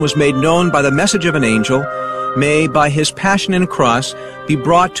was made known by the message of an angel, may, by his passion and cross, be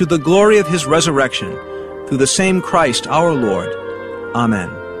brought to the glory of his resurrection, through the same Christ our Lord. Amen.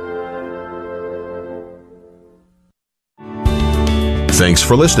 Thanks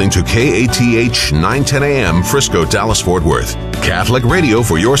for listening to KATH 910 AM, Frisco, Dallas, Fort Worth. Catholic radio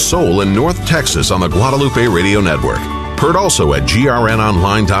for your soul in North Texas on the Guadalupe Radio Network. Heard also at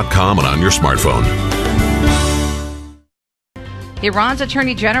grnonline.com and on your smartphone. Iran's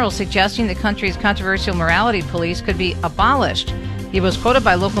Attorney General suggesting the country's controversial morality police could be abolished. He was quoted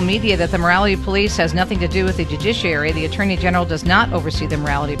by local media that the morality police has nothing to do with the judiciary. The Attorney General does not oversee the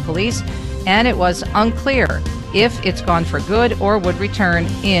morality police, and it was unclear if it's gone for good or would return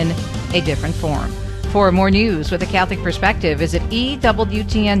in a different form. For more news with a Catholic perspective, visit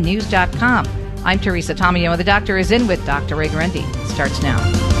EWTNnews.com. I'm Teresa Tomeo, and the Doctor is in with Dr. Ray Guarendi. It starts now.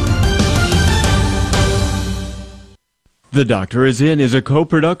 The Doctor is In is a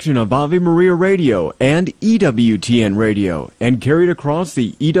co-production of Ave Maria Radio and EWTN Radio and carried across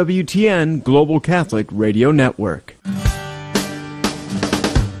the EWTN Global Catholic Radio Network.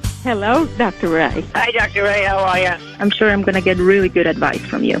 Hello, Dr. Ray. Hi, Dr. Ray. How are you? I'm sure I'm going to get really good advice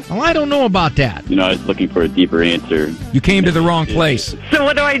from you. Well, I don't know about that. I was looking for a deeper answer. You came to the wrong place. So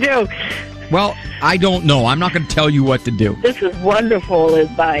what do I do? Well, I don't know. I'm not going to tell you what to do. This is wonderful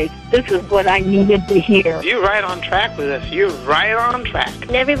advice. This is what I needed to hear. You're right on track with us. You're right on track.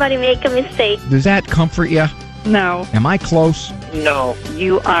 Can everybody make a mistake? Does that comfort you? No. Am I close? No.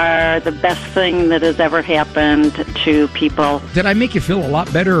 You are the best thing that has ever happened to people. Did I make you feel a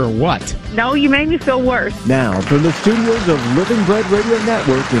lot better or what? No, you made me feel worse. Now, from the studios of Living Bread Radio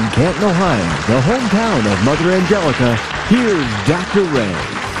Network in Canton, Ohio, the hometown of Mother Angelica, here's Dr. Ray.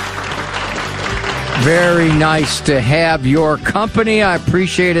 Very nice to have your company. I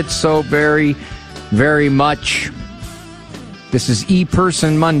appreciate it so very, very much. This is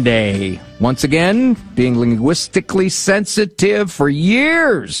E-Person Monday. Once again, being linguistically sensitive for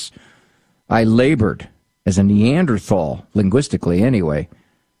years. I labored as a Neanderthal, linguistically anyway,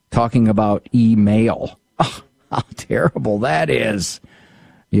 talking about email. Oh, how terrible that is.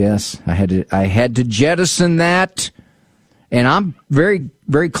 Yes, I had to jettison that. And I'm very,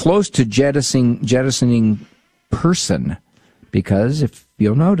 very close to jettisoning person, because if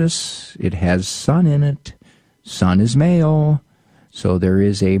you'll notice, it has son in it. Son is male, so there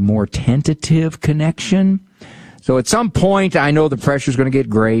is a more tentative connection. So at some point, I know the pressure's going to get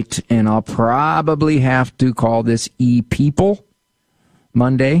great, and I'll probably have to call this E-People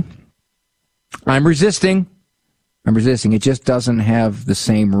Monday. I'm resisting. It just doesn't have the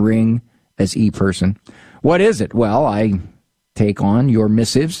same ring as E-Person. What is it? Well, I take on your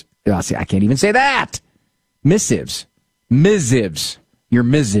missives. See, I can't even say that. Missives. Your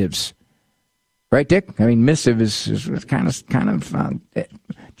missives. Right, Dick? I mean, missive is kind of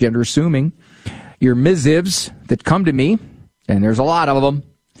gender assuming. Your missives that come to me, and there's a lot of them.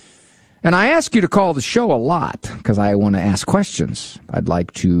 And I ask you to call the show a lot because I want to ask questions. I'd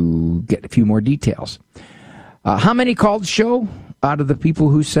like to get a few more details. How many call the show out of the people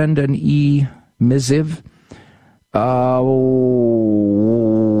who send an e-missive?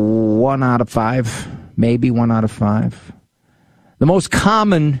 1 out of 5, maybe 1 out of 5. The most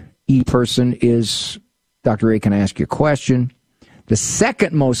common E-person is, Dr. Ray, can I ask you a question? The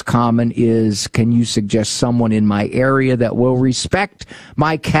second most common is, can you suggest someone in my area that will respect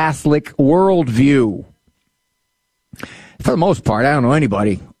my Catholic worldview? For the most part, I don't know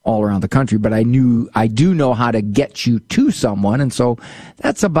anybody all around the country, but I do know how to get you to someone, and so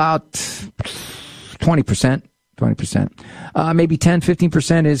that's about 20%. Maybe 10,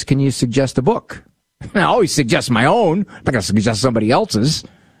 15% is, can you suggest a book? I always suggest my own. I'm not going to suggest somebody else's.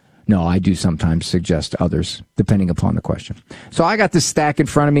 No, I do sometimes suggest others, depending upon the question. So I got this stack in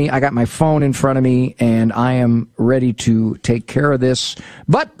front of me. I got my phone in front of me, and I am ready to take care of this.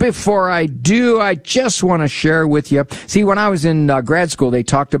 But before I do, I just want to share with you. See, when I was in grad school, they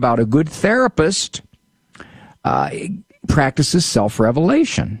talked about a good therapist practices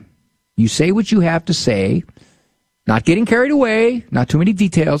self-revelation. You say what you have to say, not getting carried away, not too many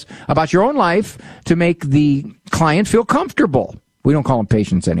details about your own life to make the client feel comfortable. We don't call them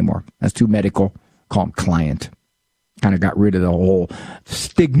patients anymore. That's too medical. Call them client. Kind of got rid of the whole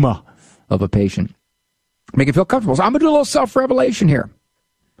stigma of a patient. Make it feel comfortable. So I'm going to do a little self-revelation here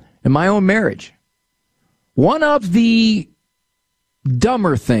in my own marriage. One of the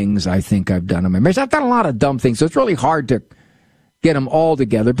dumber things I think I've done in my marriage. I've done a lot of dumb things, so it's really hard to get them all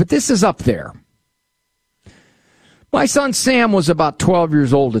together, but this is up there. My son Sam was about 12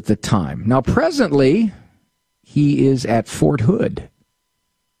 years old at the time. Now, presently, he is at Fort Hood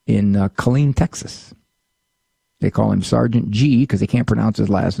in Killeen, Texas. They call him Sergeant G because they can't pronounce his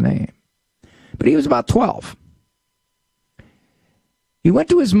last name. But he was about 12. He went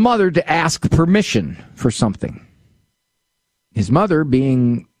to his mother to ask permission for something. His mother,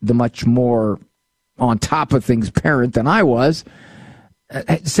 being the much more on top of things parent than I was,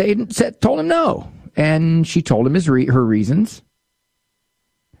 told him no. And she told him her reasons.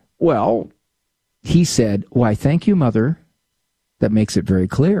 Well, he said, "Why, thank you, Mother. That makes it very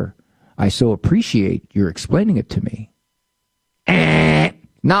clear. I so appreciate your explaining it to me."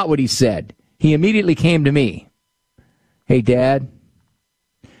 Not what he said. He immediately came to me. "Hey, Dad,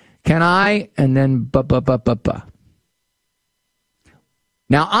 can I?" And then ba.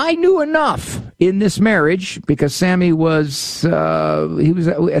 Now, I knew enough in this marriage because Sammy was,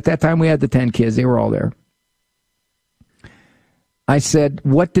 at that time we had the 10 kids. They were all there. I said,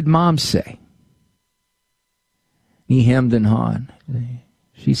 "What did Mom say?" He hemmed and hawed.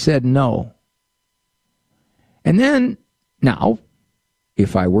 She said no. And then, now,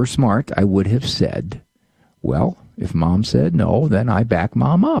 if I were smart, I would have said, well, if Mom said no, then I back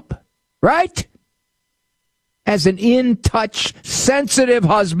Mom up. Right? As an in-touch, sensitive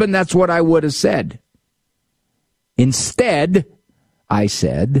husband, that's what I would have said. Instead, I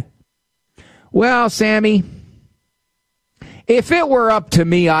said, "Well, Sammy, if it were up to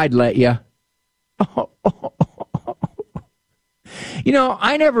me, I'd let you." You know,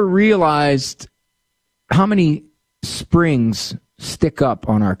 I never realized how many springs stick up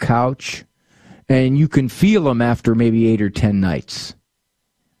on our couch, and you can feel them after maybe 8 or 10 nights.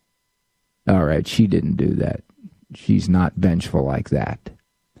 All right, she didn't do that. She's not vengeful like that.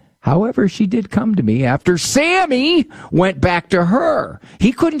 However, she did come to me after Sammy went back to her.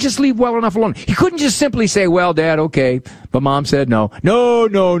 He couldn't just leave well enough alone. He couldn't just simply say, "Well, Dad, okay, but Mom said no."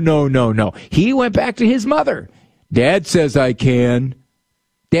 No. He went back to his mother. "Dad says I can.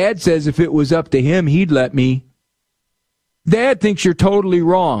 Dad says if it was up to him, he'd let me. Dad thinks you're totally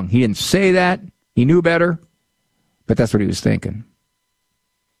wrong." He didn't say that. He knew better, but that's what he was thinking.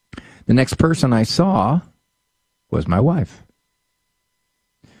 The next person I saw was my wife,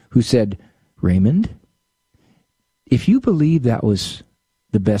 who said, "Raymond, if you believe that was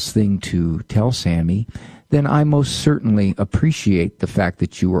the best thing to tell Sammy, then I most certainly appreciate the fact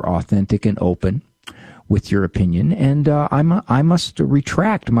that you were authentic and open with your opinion, and I must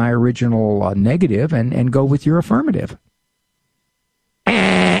retract my original negative and go with your affirmative."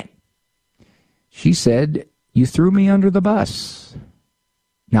 She said, "You threw me under the bus."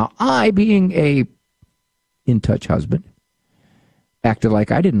 Now, I, being a in-touch husband, acted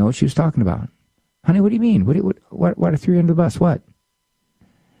like I didn't know what she was talking about. "Honey, what do you mean? What I threw you under the bus? What?"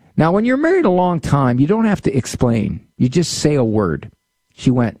 Now, when you're married a long time, you don't have to explain. You just say a word.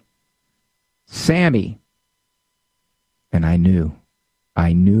 She went, "Sammy." And I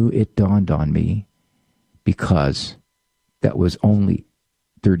knew it dawned on me, because that was only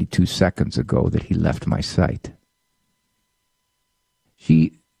 32 seconds ago that he left my sight.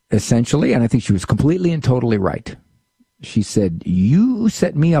 She essentially, and I think she was completely and totally right, she said, "You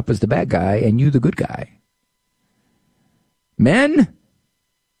set me up as the bad guy and you the good guy." Men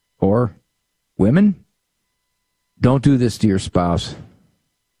or women, don't do this to your spouse.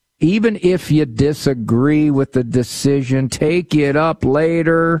 Even if you disagree with the decision, take it up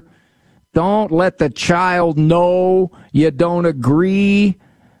later. Don't let the child know you don't agree.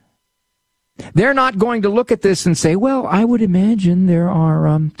 They're not going to look at this and say, "Well, I would imagine there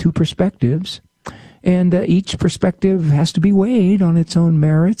are two perspectives, and each perspective has to be weighed on its own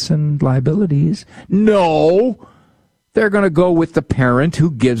merits and liabilities." No, they're going to go with the parent who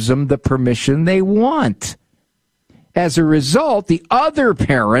gives them the permission they want. As a result, the other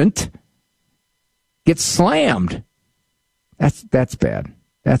parent gets slammed. That's bad.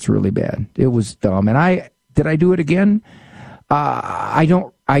 That's really bad. It was dumb. And did I do it again? I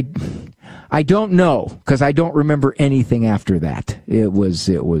don't know, because I don't remember anything after that. It was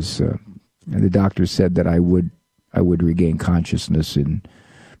the doctor said that I would regain consciousness in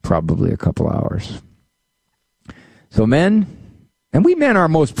probably a couple hours. So men, and we men are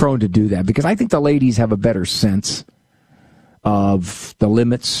most prone to do that, because I think the ladies have a better sense of the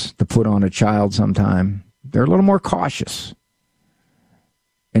limits to put on a child sometime. They're a little more cautious.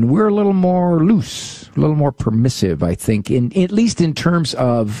 And we're a little more loose, a little more permissive, I think, at least in terms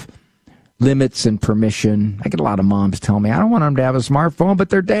of limits and permission. I get a lot of moms tell me, "I don't want them to have a smartphone, but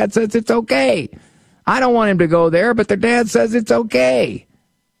their dad says it's okay. I don't want him to go there, but their dad says it's okay."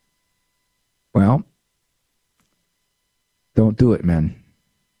 Well, don't do it, men.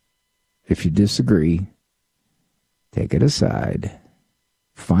 If you disagree, take it aside.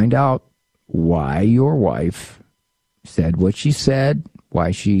 Find out why your wife said what she said,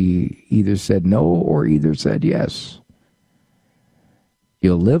 why she either said no or either said yes.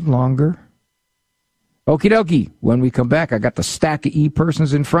 You'll live longer. Okie dokie. When we come back, I got the stack of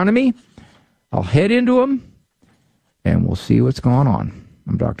e-persons in front of me. I'll head into them, and we'll see what's going on.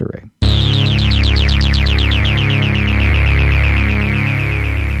 I'm Dr. Ray.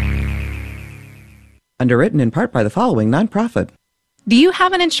 Underwritten in part by the following nonprofit. Do you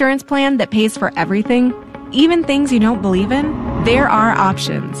have an insurance plan that pays for everything, even things you don't believe in? There are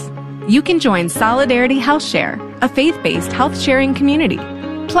options. You can join Solidarity Health Share, a faith-based health-sharing community.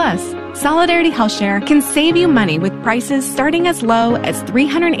 Plus, Solidarity Health Share can save you money with prices starting as low as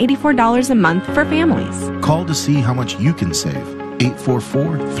 $384 a month for families. Call to see how much you can save.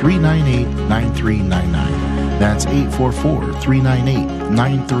 844-398-9399. That's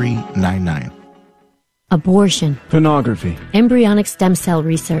 844-398-9399. Abortion, pornography, embryonic stem cell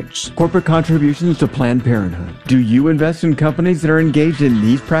research, corporate contributions to Planned Parenthood. Do you invest in companies that are engaged in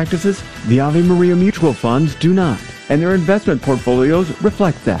these practices? The Ave Maria Mutual Funds do not, and their investment portfolios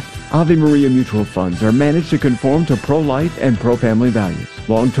reflect that. Ave Maria Mutual Funds are managed to conform to pro-life and pro-family values.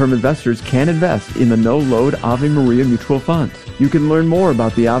 Long-term investors can invest in the no-load Ave Maria Mutual Funds. You can learn more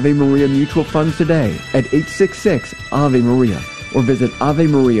about the Ave Maria Mutual Funds today at 866-AVE-MARIA or visit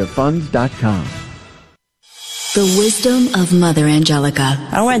AveMariaFunds.com. The wisdom of Mother Angelica.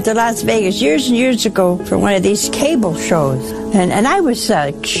 I went to Las Vegas years and years ago for one of these cable shows. And I was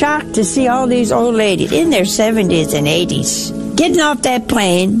shocked to see all these old ladies in their 70s and 80s getting off that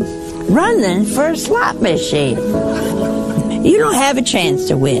plane, running for a slot machine. You don't have a chance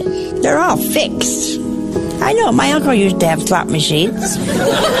to win. They're all fixed. I know, my uncle used to have slot machines.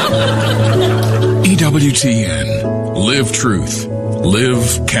 EWTN. Live truth.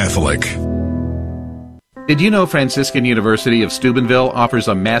 Live Catholic. Did you know Franciscan University of Steubenville offers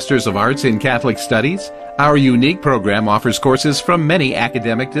a Master's of Arts in Catholic Studies? Our unique program offers courses from many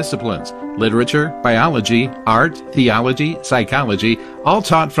academic disciplines: literature, biology, art, theology, psychology, all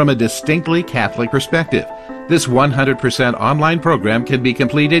taught from a distinctly Catholic perspective. This 100% online program can be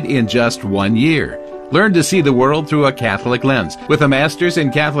completed in just 1 year. Learn to see the world through a Catholic lens with a Master's in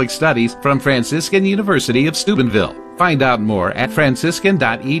Catholic Studies from Franciscan University of Steubenville. Find out more at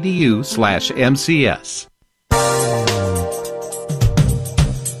franciscan.edu/MCS.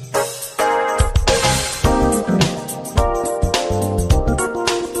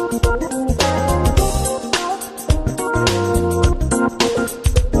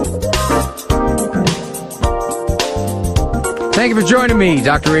 Thank you for joining me.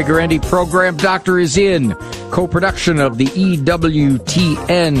 Dr. Ray Guarendi, program Doctor is In, co-production of the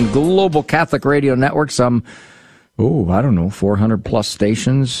EWTN Global Catholic Radio Network. Some, 400 plus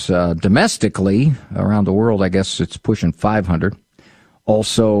stations domestically around the world. I guess it's pushing 500.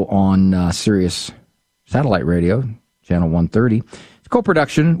 Also on Sirius Satellite Radio, channel 130. It's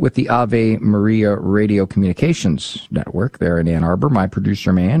co-production with the Ave Maria Radio Communications Network there in Ann Arbor. My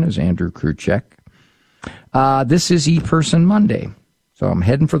producer man is Andrew Kruchek. This is E-Person Monday. So I'm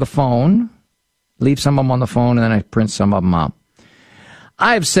heading for the phone, leave some of them on the phone, and then I print some of them out.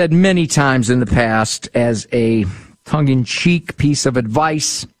 I've said many times in the past, as a tongue-in-cheek piece of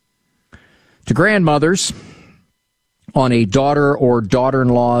advice to grandmothers on a daughter or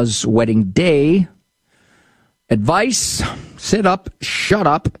daughter-in-law's wedding day, advice: sit up, shut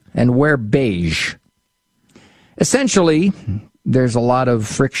up, and wear beige. Essentially, there's a lot of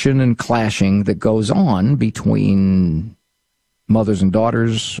friction and clashing that goes on between mothers and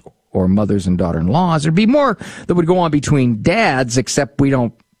daughters or mothers and daughter-in-laws. There'd be more that would go on between dads, except we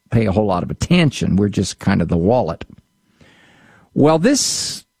don't pay a whole lot of attention. We're just kind of the wallet. Well,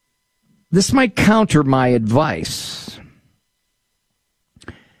 this might counter my advice.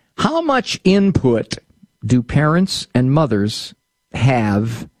 How much input do parents and mothers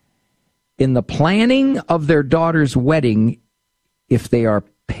have in the planning of their daughter's wedding if they are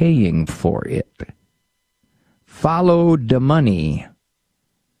paying for it? Follow the money.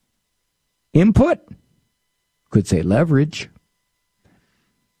 Input? Could say leverage.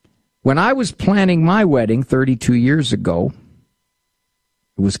 When I was planning my wedding 32 years ago,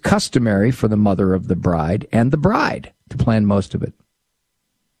 it was customary for the mother of the bride and the bride to plan most of it.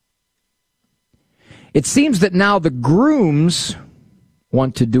 It seems that now the grooms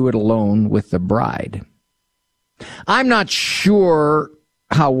want to do it alone with the bride. I'm not sure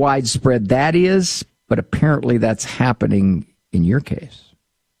how widespread that is, but apparently that's happening in your case.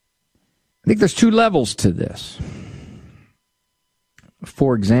 I think there's two levels to this.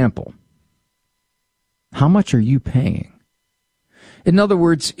 For example, how much are you paying? In other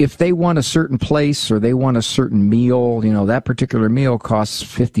words, if they want a certain place or they want a certain meal, that particular meal costs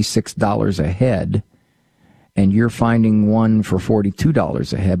 $56 a head, and you're finding one for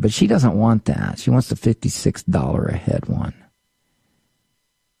 $42 a head, but she doesn't want that. She wants the $56 a head one.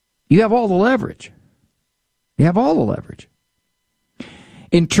 You have all the leverage. You have all the leverage.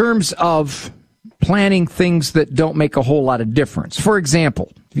 In terms of planning things that don't make a whole lot of difference. For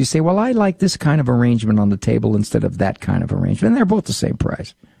example, if you say, well, I like this kind of arrangement on the table instead of that kind of arrangement, and they're both the same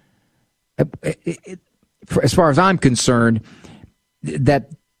price. As far as I'm concerned, that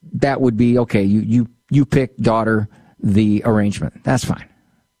would be, okay, you pick, daughter, the arrangement. That's fine.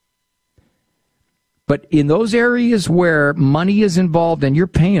 But in those areas where money is involved and you're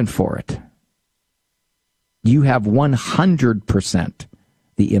paying for it, you have 100%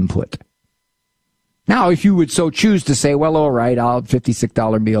 the input. Now, if you would so choose to say, well, all right, I'll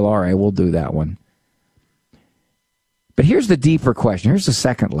 $56 meal, all right, we'll do that one. But here's the deeper question. Here's the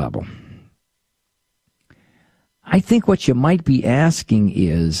second level. I think what you might be asking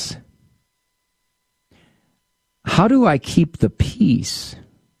is, how do I keep the peace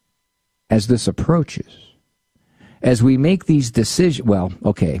as this approaches? As we make these decisions, well,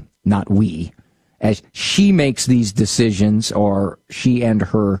 okay, not we, as she makes these decisions, or she and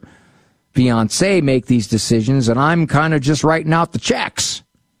her fiancé make these decisions, and I'm kind of just writing out the checks.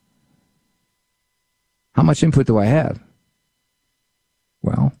 How much input do I have?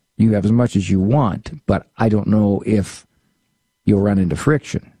 Well, you have as much as you want, but I don't know if you'll run into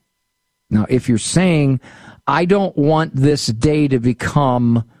friction. Now, if you're saying, I don't want this day to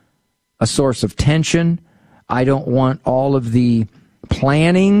become a source of tension, I don't want all of the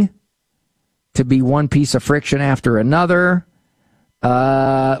planning to be one piece of friction after another,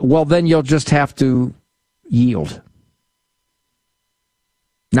 well, then you'll just have to yield.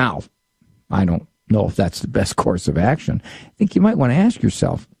 Now, I don't know if that's the best course of action. I think you might want to ask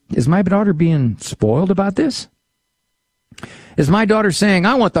yourself, is my daughter being spoiled about this? Is my daughter saying,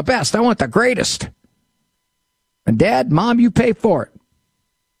 I want the best, I want the greatest, and Dad, Mom, you pay for it?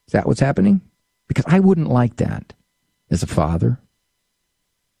 Is that what's happening? Because I wouldn't like that as a father,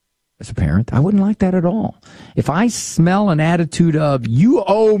 as a parent. I wouldn't like that at all. If I smell an attitude of, you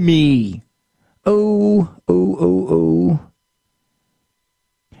owe me, oh.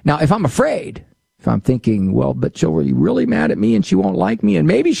 Now, if I'm afraid, if I'm thinking, well, but she'll be really mad at me and she won't like me and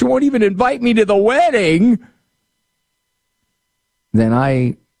maybe she won't even invite me to the wedding, then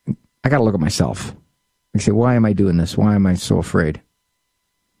I got to look at myself. I say, why am I doing this? Why am I so afraid?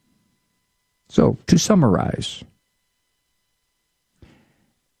 So, to summarize,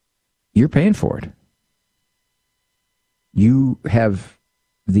 you're paying for it. You have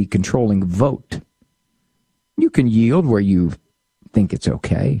the controlling vote. You can yield where you think it's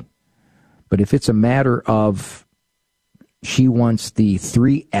okay. But if it's a matter of she wants the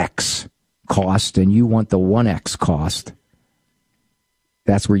 3X cost and you want the 1X cost,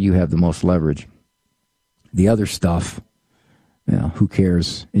 that's where you have the most leverage. The other stuff, who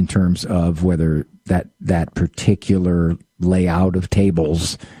cares in terms of whether that particular layout of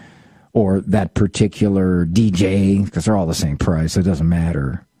tables or that particular DJ, because they're all the same price. It doesn't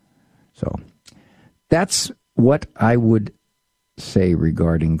matter. So that's what I would say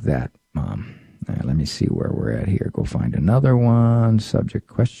regarding that, Mom. Let me see where we're at here. Go find another one. Subject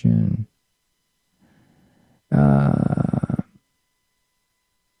question. I'm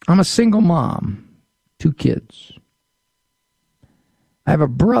a single mom, 2 kids. I have a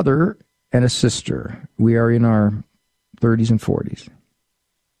brother and a sister. We are in our 30s and 40s.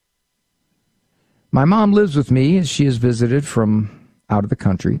 My mom lives with me as she is visited from out of the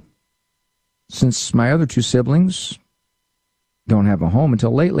country. Since my other 2 siblings don't have a home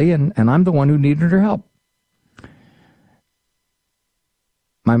until lately, and I'm the one who needed her help.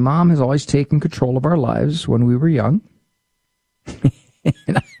 My mom has always taken control of our lives when we were young.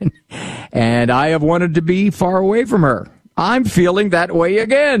 And I have wanted to be far away from her. I'm feeling that way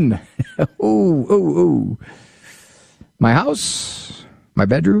again. Ooh. My house, my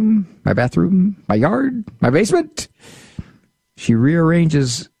bedroom, my bathroom, my yard, my basement. She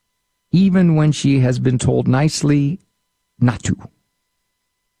rearranges even when she has been told nicely not to.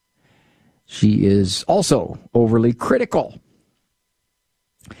 She is also overly critical.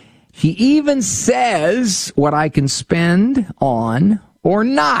 She even says what I can spend on or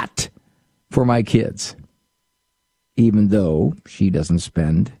not for my kids, even though she doesn't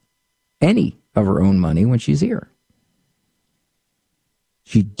spend any of her own money when she's here.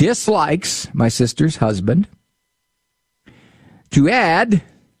 She dislikes my sister's husband. To add,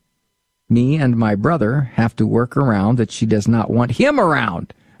 me and my brother have to work around that she does not want him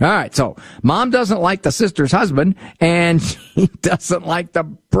around. All right, so Mom doesn't like the sister's husband, and she doesn't like the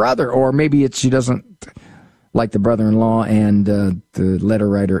brother, or maybe she doesn't like the brother-in-law and the letter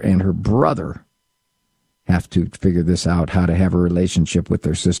writer and her brother have to figure this out, how to have a relationship with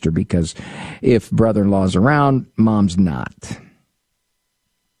their sister, because if brother-in-law's around, mom's not.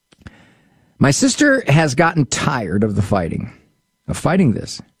 My sister has gotten tired of fighting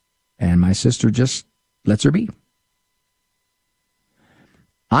this, and my sister just lets her be.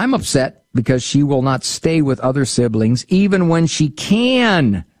 I'm upset because she will not stay with other siblings, even when she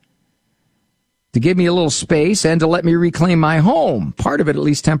can, to give me a little space and to let me reclaim my home, part of it at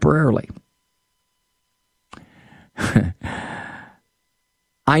least temporarily.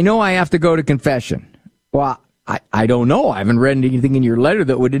 I know I have to go to confession. Well, I don't know. I haven't read anything in your letter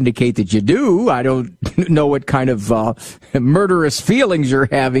that would indicate that you do. I don't know what kind of murderous feelings you're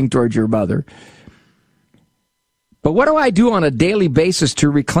having towards your mother. But what do I do on a daily basis to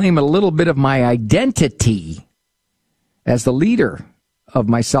reclaim a little bit of my identity as the leader of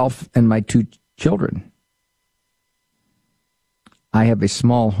myself and my 2 children? I have a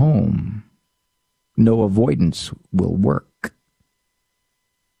small home. No avoidance will work.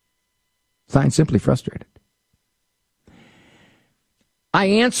 Signed, Simply Frustrated. I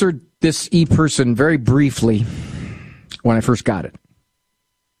answered this e-person very briefly when I first got it.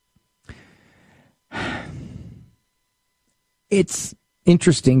 It's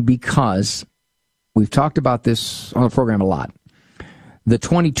interesting because we've talked about this on the program a lot. The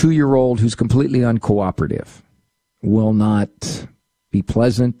 22-year-old who's completely uncooperative will not be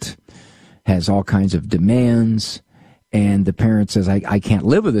pleasant, has all kinds of demands, and the parent says, I can't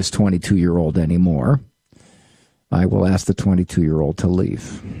live with this 22-year-old anymore. I will ask the 22-year-old to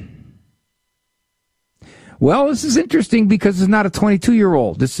leave. Well, this is interesting because it's not a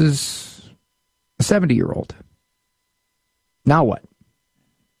 22-year-old. This is a 70-year-old. Now what?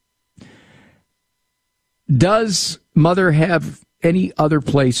 Does mother have any other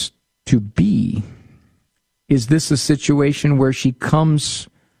place to be? Is this a situation where she comes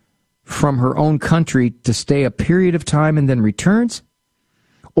from her own country to stay a period of time and then returns?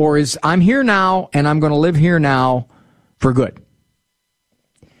 Or is I'm here now and I'm going to live here now for good?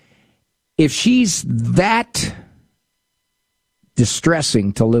 If she's that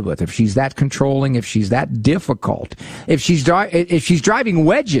distressing to live with, if she's that controlling, if she's that difficult, if she's driving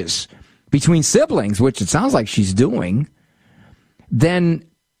wedges between siblings, which it sounds like she's doing, then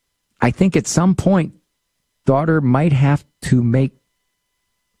I think at some point daughter might have to make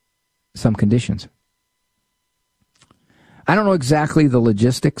some conditions. I don't know exactly the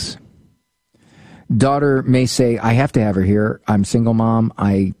logistics. Daughter may say, I have to have her here. I'm single mom.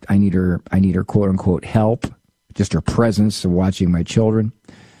 I need her quote unquote help, just her presence of watching my children.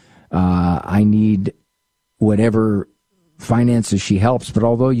 I need whatever finances she helps. But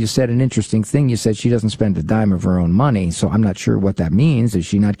although you said an interesting thing, you said she doesn't spend a dime of her own money. So I'm not sure what that means. Does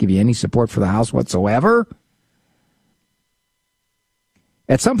she not give you any support for the house whatsoever?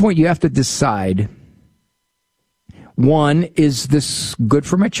 At some point you have to decide, one, is this good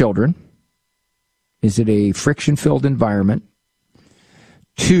for my children? Is it a friction-filled environment?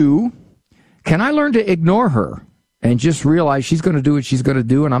 Two, can I learn to ignore her and just realize she's going to do what she's going to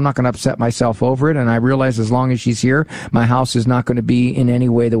do and I'm not going to upset myself over it, and I realize as long as she's here, my house is not going to be in any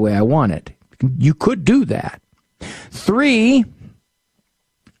way the way I want it? You could do that. Three,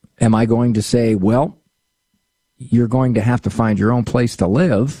 am I going to say, well, you're going to have to find your own place to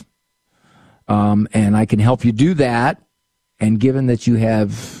live, and I can help you do that, and given that you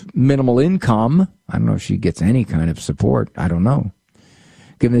have minimal income, I don't know if she gets any kind of support, I don't know.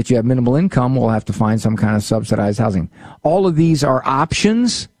 Given that you have minimal income, we'll have to find some kind of subsidized housing. All of these are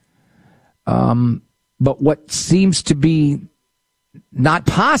options, but what seems to be not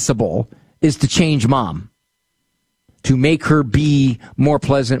possible is to change mom, to make her be more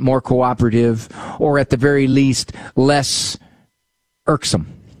pleasant, more cooperative, or at the very least, less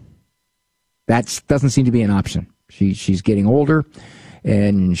irksome. That doesn't seem to be an option. She's getting older,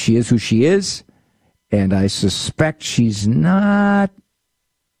 and she is who she is, and I suspect she's not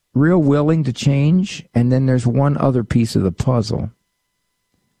real willing to change. And then there's one other piece of the puzzle.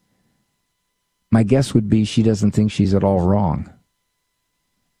 My guess would be she doesn't think she's at all wrong,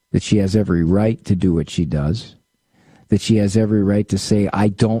 that she has every right to do what she does, that she has every right to say, I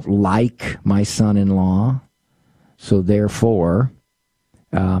don't like my son-in-law, so therefore,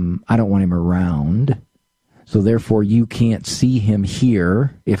 I don't want him around. So therefore, you can't see him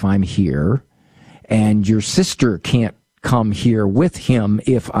here if I'm here, and your sister can't come here with him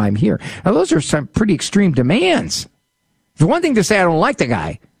if I'm here. Now, those are some pretty extreme demands. It's one thing to say I don't like the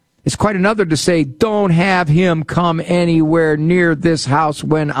guy. It's quite another to say don't have him come anywhere near this house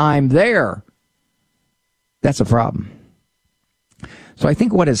when I'm there. That's a problem. So I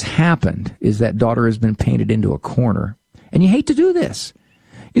think what has happened is that daughter has been painted into a corner. And you hate to do this.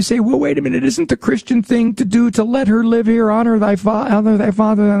 You say, well, wait a minute, isn't the Christian thing to do to let her live here, honor thy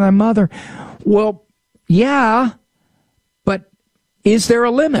father and thy mother? Well, yeah, but is there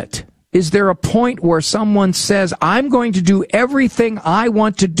a limit? Is there a point where someone says, I'm going to do everything I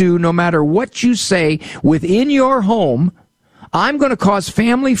want to do no matter what you say within your home? I'm going to cause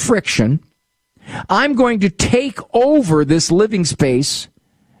family friction. I'm going to take over this living space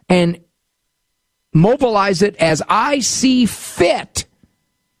and mobilize it as I see fit.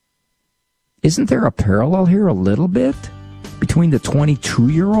 Isn't there a parallel here a little bit between the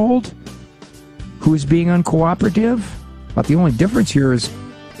 22-year-old who is being uncooperative? But the only difference here is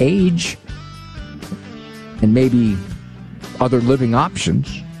age and maybe other living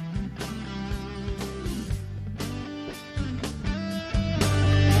options.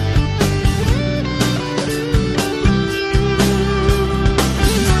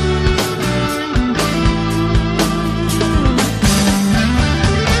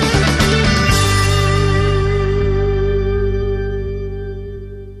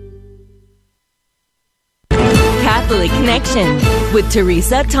 Connection with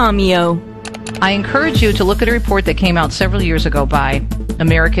Teresa Tomeo. I encourage you to look at a report that came out several years ago by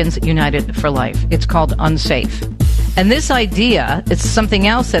Americans United for Life. It's called Unsafe. And this idea is something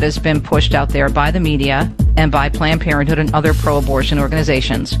else that has been pushed out there by the media and by Planned Parenthood and other pro-abortion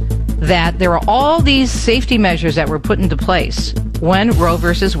organizations, that there are all these safety measures that were put into place when Roe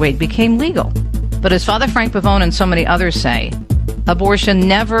versus Wade became legal. But as Father Frank Pavone and so many others say, abortion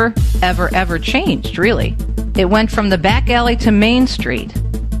never, ever, ever changed, really. It went from the back alley to Main Street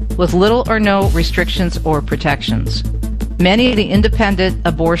with little or no restrictions or protections. Many of the independent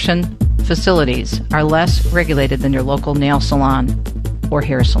abortion facilities are less regulated than your local nail salon or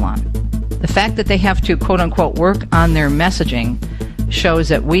hair salon. The fact that they have to, quote-unquote, work on their messaging shows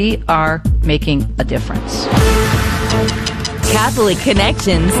that we are making a difference. Catholic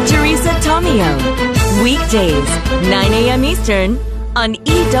Connections, Teresa Tomeo. Weekdays, 9 a.m. Eastern on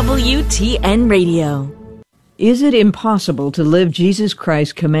EWTN Radio. Is it impossible to live Jesus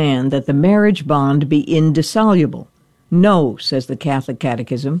Christ's command that the marriage bond be indissoluble? No, says the Catholic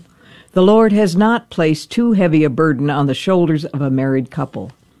Catechism. The Lord has not placed too heavy a burden on the shoulders of a married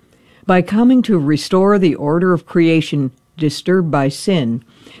couple. By coming to restore the order of creation disturbed by sin,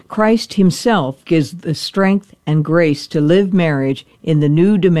 Christ himself gives the strength and grace to live marriage in the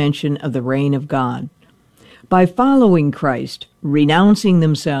new dimension of the reign of God. By following Christ, renouncing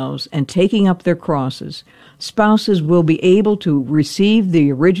themselves, and taking up their crosses, spouses will be able to receive the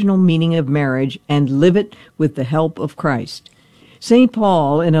original meaning of marriage and live it with the help of Christ. St.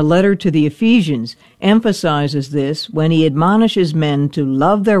 Paul, in a letter to the Ephesians, emphasizes this when he admonishes men to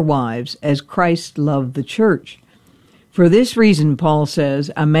love their wives as Christ loved the church. For this reason, Paul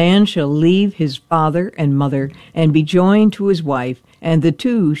says, a man shall leave his father and mother and be joined to his wife, and the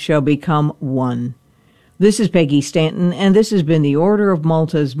two shall become one. This is Peggy Stanton, and this has been the Order of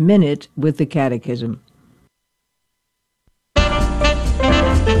Malta's Minute with the Catechism.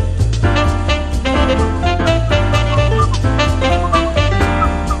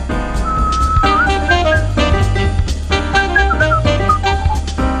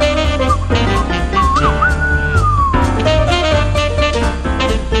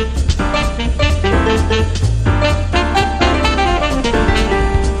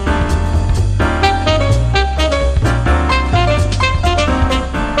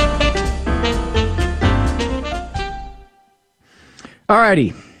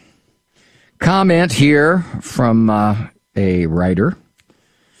 Alrighty. Comment here from a writer,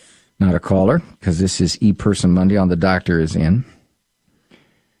 not a caller, because this is E-Person Monday on The Doctor is In.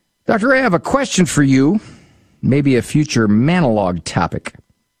 Doctor, I have a question for you, maybe a future monologue topic.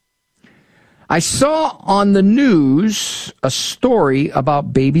 I saw on the news a story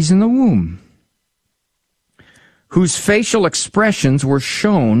about babies in the womb whose facial expressions were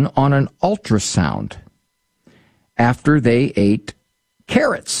shown on an ultrasound after they ate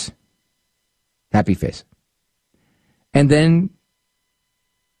carrots. Happy face. And then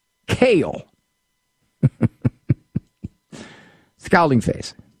kale. Scowling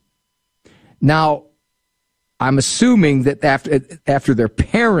face. Now, I'm assuming that after their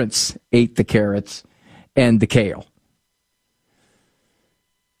parents ate the carrots and the kale.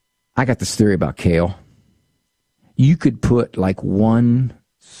 I got this theory about kale. You could put like one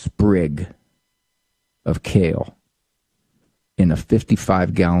sprig of kale in a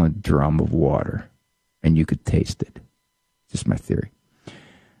 55-gallon drum of water, and you could taste it. Just my theory.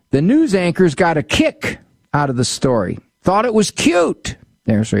 The news anchors got a kick out of the story. Thought it was cute.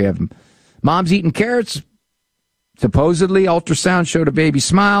 There, so you have mom's eating carrots. Supposedly, ultrasound showed a baby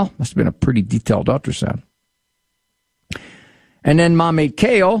smile. Must have been a pretty detailed ultrasound. And then Mom ate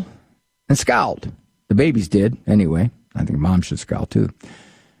kale and scowled. The babies did, anyway. I think Mom should scowl, too.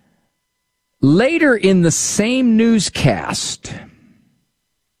 Later in the same newscast,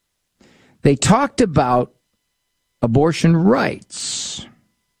 they talked about abortion rights,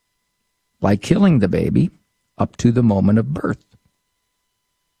 like killing the baby up to the moment of birth.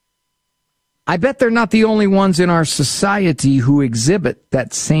 I bet they're not the only ones in our society who exhibit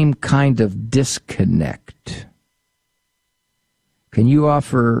that same kind of disconnect. Can you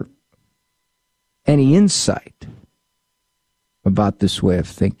offer any insight about this way of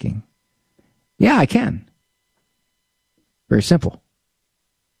thinking? Yeah, I can. Very simple.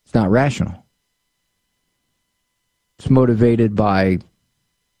 It's not rational. It's motivated by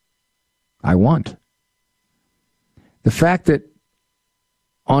I want. The fact that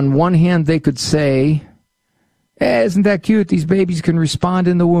on one hand they could say, hey, isn't that cute? These babies can respond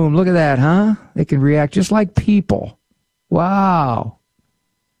in the womb. Look at that, huh? They can react just like people. Wow.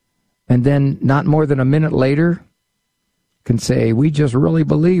 And then not more than a minute later can say, we just really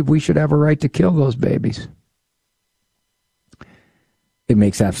believe we should have a right to kill those babies. It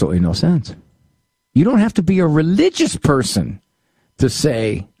makes absolutely no sense. You don't have to be a religious person to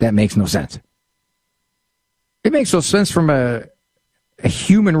say that makes no sense. It makes no sense from a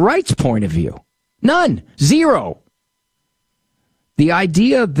human rights point of view. None. Zero. The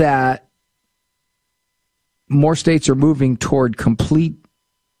idea that more states are moving toward complete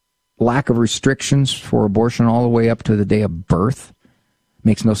lack of restrictions for abortion all the way up to the day of birth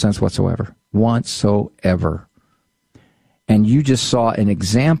makes no sense whatsoever. Whatsoever. And you just saw an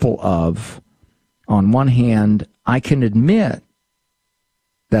example of, on one hand, I can admit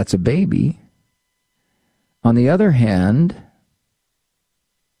that's a baby. On the other hand,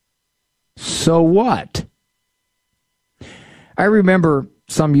 so what? I remember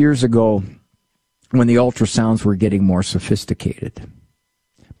some years ago when the ultrasounds were getting more sophisticated.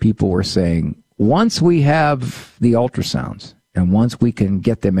 People were saying, once we have the ultrasounds and once we can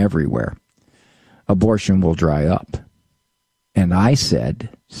get them everywhere, abortion will dry up. And I said,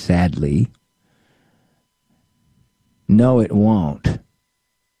 sadly, no, it won't.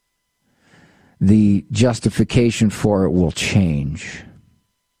 The justification for it will change.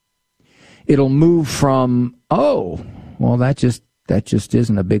 It'll move from, oh, well, that just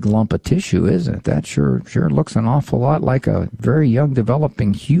isn't a big lump of tissue, is it? That sure looks an awful lot like a very young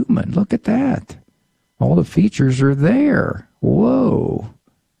developing human. Look at that. All the features are there. Whoa.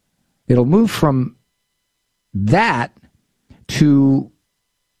 It'll move from that to,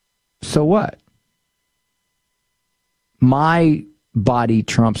 so what? My body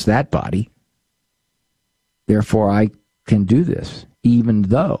trumps that body. Therefore, I can do this, even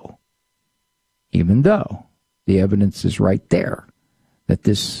though the evidence is right there that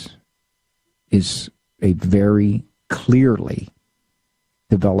this is a very clearly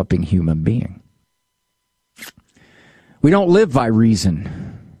developing human being. We don't live by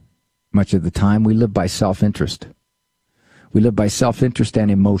reason much of the time. We live by self-interest. We live by self-interest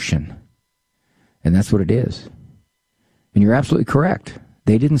and emotion. And that's what it is. And you're absolutely correct.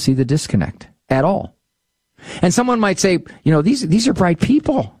 They didn't see the disconnect at all. And someone might say, you know, these are bright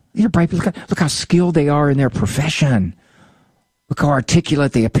people. These are bright people. Look how skilled they are in their profession. Look how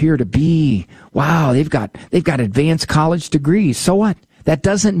articulate they appear to be. Wow, they've got advanced college degrees. So what? That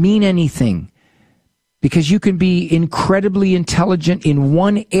doesn't mean anything. Because you can be incredibly intelligent in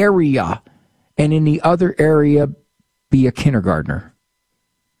one area and in the other area be a kindergartner.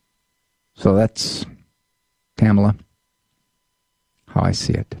 So that's, Pamela, how I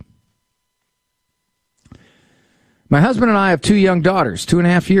see it. My husband and I have 2 young daughters,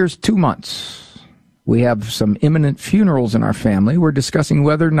 2.5 years, 2 months. We have some imminent funerals in our family. We're discussing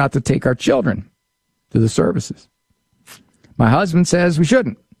whether or not to take our children to the services. My husband says we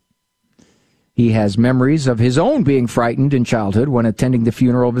shouldn't. He has memories of his own being frightened in childhood when attending the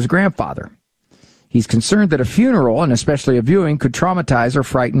funeral of his grandfather. He's concerned that a funeral, and especially a viewing, could traumatize or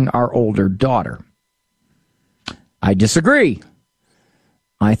frighten our older daughter. I disagree.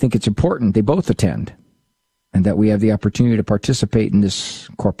 I think it's important they both attend, and that we have the opportunity to participate in this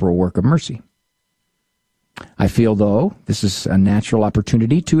corporal work of mercy. I feel, though, this is a natural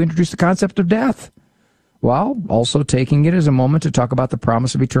opportunity to introduce the concept of death, while also taking it as a moment to talk about the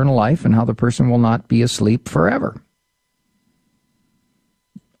promise of eternal life and how the person will not be asleep forever.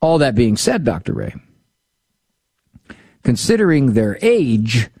 All that being said, Dr. Ray, considering their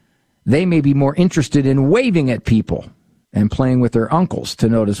age, they may be more interested in waving at people and playing with their uncles to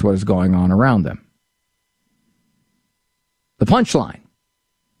notice what is going on around them. The punchline: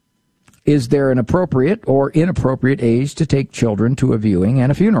 is there an appropriate or inappropriate age to take children to a viewing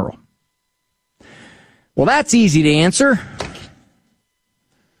and a funeral? Well, that's easy to answer.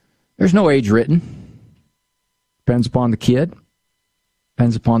 There's no age written. Depends upon the kid.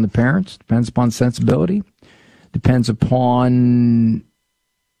 Depends upon the parents. Depends upon sensibility. Depends upon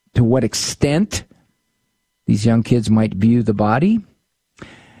to what extent these young kids might view the body.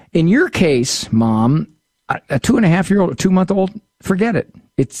 In your case, Mom, a 2.5-year-old, a 2-month-old, forget it.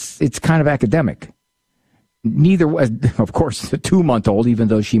 It's kind of academic. Neither, of course, the 2-month-old, even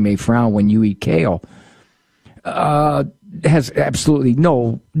though she may frown when you eat kale, has absolutely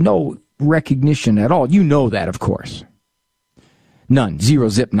no recognition at all. You know that, of course. None. Zero,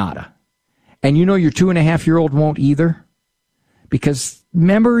 zip, nada. And you know your 2.5-year-old won't either, because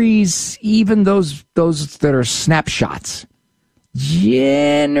memories, even those that are snapshots,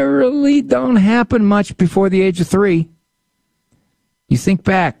 generally don't happen much before the age of 3. You think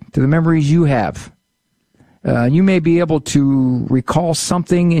back to the memories you have. You may be able to recall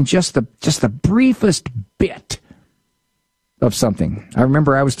something in just the briefest bit of something. I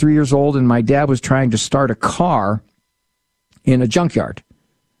remember I was 3 years old and my dad was trying to start a car in a junkyard.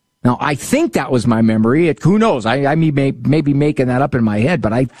 Now, I think that was my memory. Who knows? I may be making that up in my head,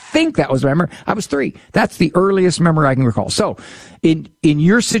 but I think that was my memory. I was 3. That's the earliest memory I can recall. So, in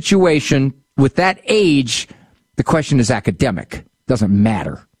your situation, with that age, the question is academic. Doesn't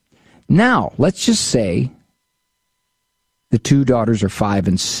matter. Now, let's just say the 2 daughters are 5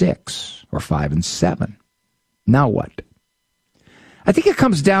 and 6, or 5 and 7. Now what? I think it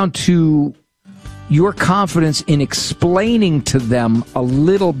comes down to your confidence in explaining to them a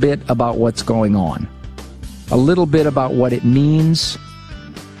little bit about what's going on, a little bit about what it means,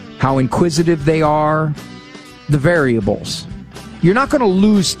 how inquisitive they are, the variables. You're not going to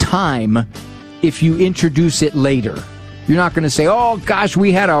lose time if you introduce it later. You're not going to say, oh, gosh,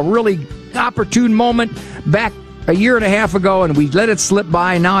 we had a really opportune moment back a year and a half ago and we let it slip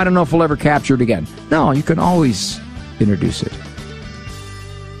by, and now I don't know if we'll ever capture it again. No, you can always introduce it.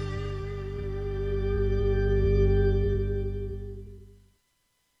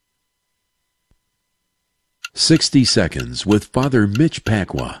 "60 Seconds with Father Mitch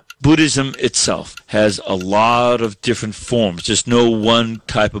Pacwa." Buddhism itself has a lot of different forms. There's no one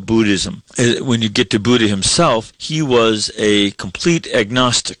type of Buddhism. When you get to Buddha himself, he was a complete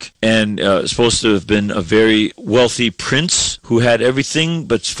agnostic and supposed to have been a very wealthy prince who had everything,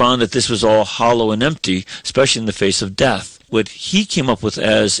 but found that this was all hollow and empty, especially in the face of death. What he came up with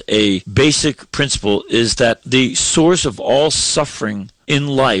as a basic principle is that the source of all suffering in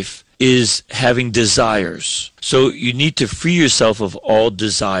life is having desires. So you need to free yourself of all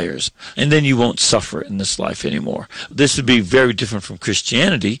desires, and then you won't suffer in this life anymore. This would be very different from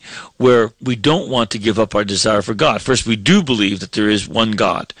Christianity, where we don't want to give up our desire for God. First, we do believe that there is one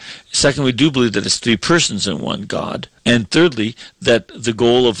God. Second, we do believe that it's 3 persons in one God. And thirdly, that the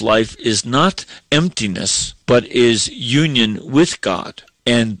goal of life is not emptiness, but is union with God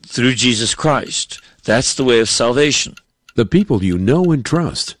and through Jesus Christ. That's the way of salvation. The people you know and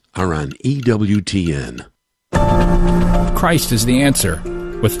trust are on EWTN. Christ is the answer,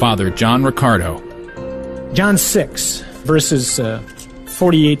 with Father John Riccardo. John 6, verses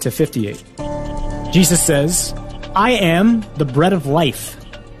 48 to 58. Jesus says, "I am the bread of life.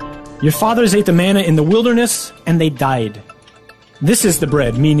 Your fathers ate the manna in the wilderness, and they died. This is the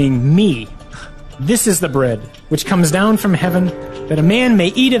bread," meaning me. "This is the bread which comes down from heaven, that a man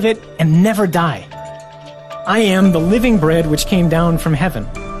may eat of it and never die. I am the living bread which came down from heaven.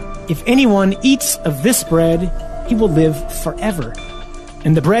 If anyone eats of this bread, he will live forever.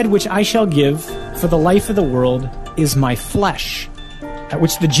 And the bread which I shall give for the life of the world is my flesh." At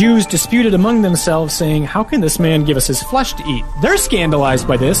which the Jews disputed among themselves, saying, "How can this man give us his flesh to eat?" They're scandalized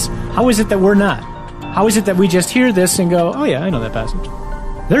by this. How is it that we're not? How is it that we just hear this and go, "Oh yeah, I know that passage"?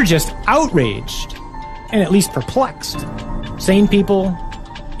 They're just outraged and at least perplexed. Sane people,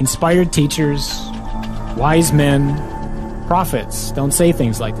 inspired teachers, wise men, prophets don't say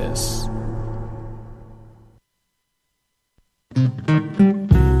things like this.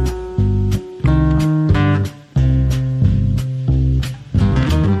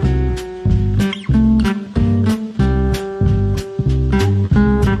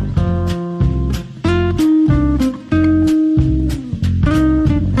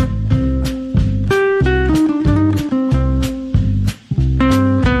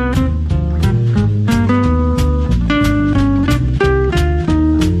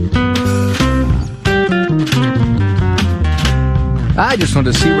 I just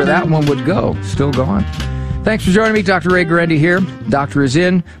wanted to see where that one would go. Still going. Thanks for joining me. Dr. Ray Guarendi here. Doctor is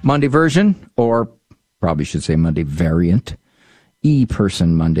in. Monday version, or probably should say Monday variant.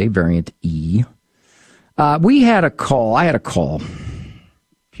 E-person Monday, variant E. I had a call a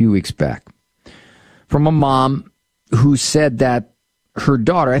few weeks back from a mom who said that her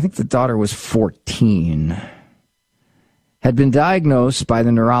daughter, I think the daughter was 14, had been diagnosed by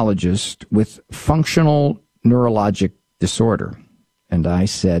the neurologist with functional neurologic disorder. And I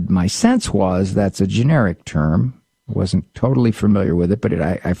said, my sense was that's a generic term. I wasn't totally familiar with it, but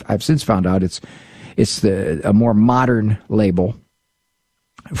I've since found out it's a more modern label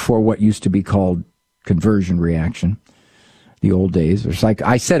for what used to be called conversion reaction. The old days, or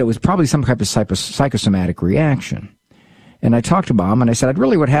I said it was probably some type of psychosomatic reaction. And I talked to Mom, and I said, I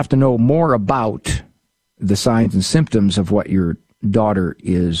really would have to know more about the signs and symptoms of what your daughter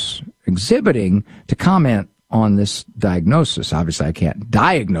is exhibiting to comment on this diagnosis. Obviously, I can't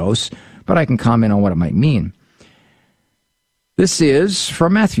diagnose, but I can comment on what it might mean. This is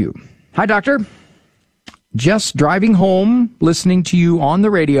from Matthew. Hi, doctor. Just driving home, listening to you on the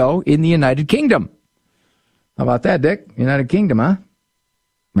radio in the United Kingdom. How about that, Dick? United Kingdom, huh?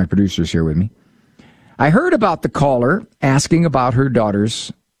 My producer's here with me. I heard about the caller asking about her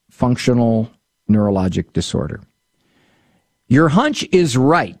daughter's functional neurologic disorder. Your hunch is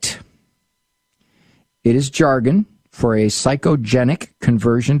right. It is jargon for a psychogenic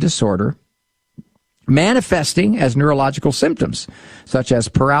conversion disorder manifesting as neurological symptoms, such as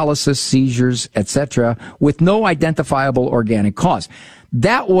paralysis, seizures, etc., with no identifiable organic cause.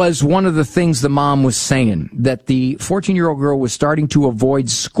 That was one of the things the mom was saying, that the 14-year-old girl was starting to avoid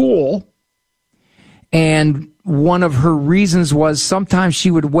school, and one of her reasons was sometimes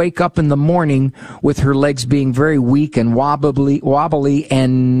she would wake up in the morning with her legs being very weak and wobbly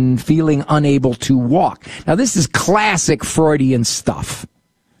and feeling unable to walk. Now, this is classic Freudian stuff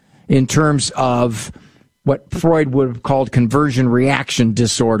in terms of what Freud would have called conversion reaction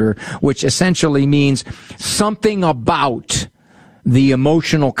disorder, which essentially means something about the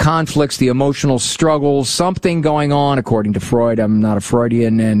emotional conflicts, the emotional struggles, something going on, according to Freud. I'm not a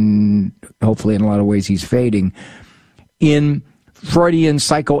Freudian, and hopefully in a lot of ways he's fading. In Freudian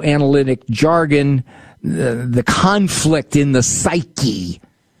psychoanalytic jargon, the conflict in the psyche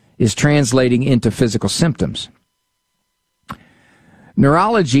is translating into physical symptoms.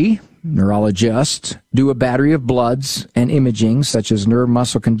 Neurologists do a battery of bloods and imaging, such as nerve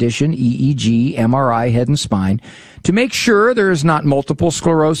muscle condition, EEG, MRI, head and spine, to make sure there is not multiple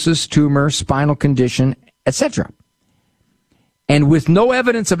sclerosis, tumor, spinal condition, etc. And with no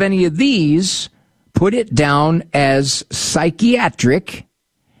evidence of any of these, put it down as psychiatric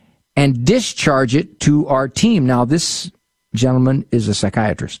and discharge it to our team. Now, this gentleman is a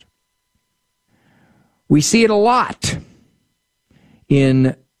psychiatrist. We see it a lot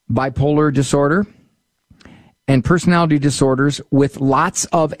in bipolar disorder and personality disorders with lots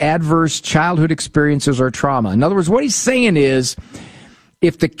of adverse childhood experiences or trauma. In other words, what he's saying is,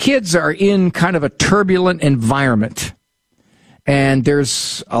 if the kids are in kind of a turbulent environment and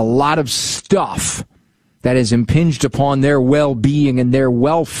there's a lot of stuff that is impinged upon their well-being and their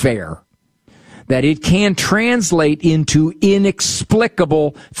welfare, that it can translate into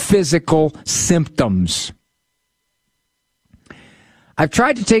inexplicable physical symptoms. I've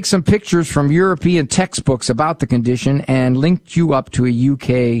tried to take some pictures from European textbooks about the condition and linked you up to a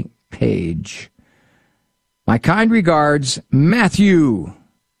UK page. My kind regards, Matthew,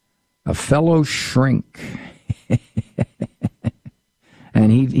 a fellow shrink.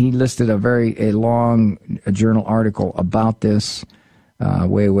 And he listed a long journal article about this.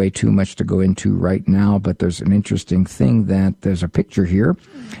 Way too much to go into right now, but there's an interesting thing that there's a picture here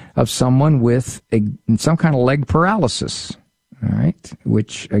of someone with some kind of leg paralysis. All right,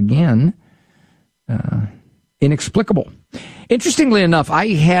 which, again, inexplicable. Interestingly enough, I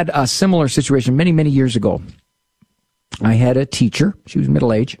had a similar situation many, many years ago. I had a teacher, she was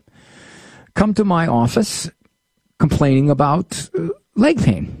middle-aged, come to my office complaining about leg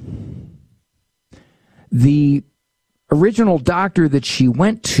pain. The original doctor that she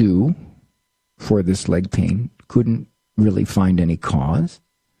went to for this leg pain couldn't really find any cause,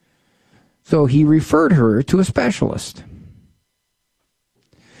 so he referred her to a specialist.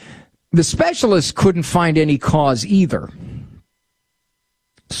 The specialist couldn't find any cause either.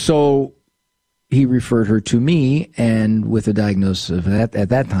 So he referred her to me, and with a diagnosis of at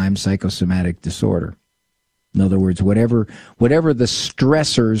that time, psychosomatic disorder. In other words, whatever the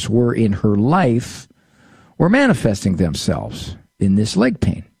stressors were in her life were manifesting themselves in this leg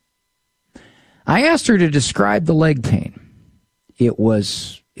pain. I asked her to describe the leg pain. It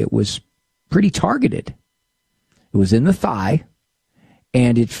was pretty targeted. It was in the thigh.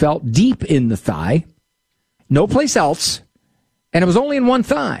 And it felt deep in the thigh, no place else, and it was only in one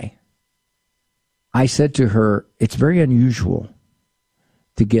thigh. I said to her, it's very unusual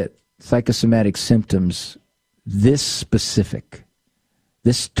to get psychosomatic symptoms this specific,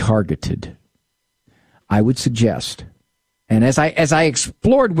 this targeted. I would suggest, And as I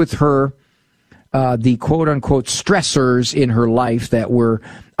explored with her the quote-unquote stressors in her life that were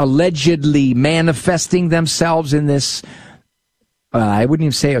allegedly manifesting themselves in this, I wouldn't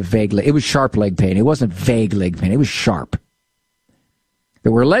even say a vague leg. It was sharp leg pain. It wasn't vague leg pain. It was sharp. They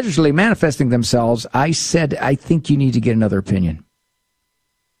were allegedly manifesting themselves. I said, I think you need to get another opinion.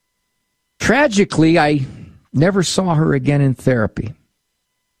 Tragically, I never saw her again in therapy.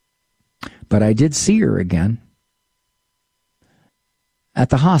 But I did see her again at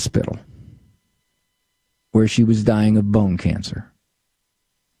the hospital where she was dying of bone cancer.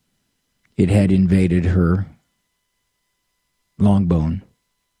 It had invaded her long bone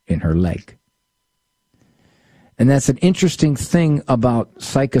in her leg. And that's an interesting thing about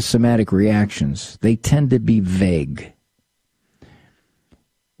psychosomatic reactions. They tend to be vague.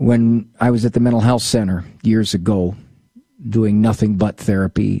 When I was at the mental health center years ago, doing nothing but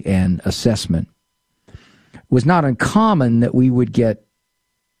therapy and assessment, it was not uncommon that we would get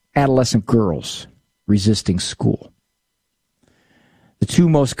adolescent girls resisting school. The two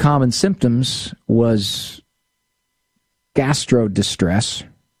most common symptoms was gastro distress,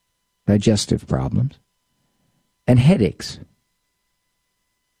 digestive problems, and headaches.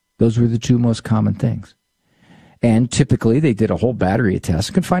 Those were the two most common things. And typically they did a whole battery of tests,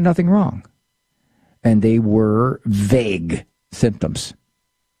 could find nothing wrong. And they were vague symptoms.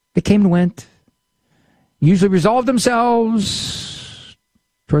 They came and went, usually resolved themselves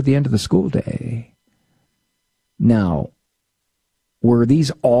toward the end of the school day. Now, were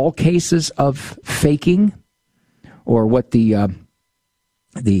these all cases of faking, or what the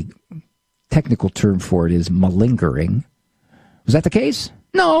technical term for it is malingering? Was that the case?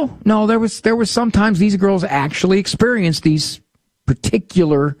 No. There was sometimes these girls actually experienced these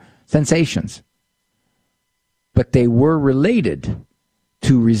particular sensations, but they were related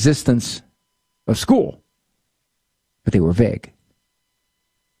to resistance of school, but they were vague.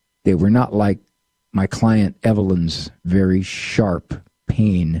 They were not like my client Evelyn's very sharp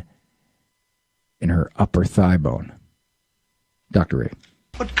pain in her upper thigh bone. Dr. Ray.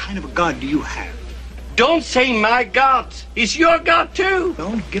 What kind of a God do you have? Don't say my God. He's your God too.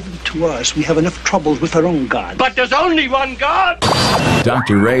 Don't give him to us. We have enough troubles with our own God. But there's only one God.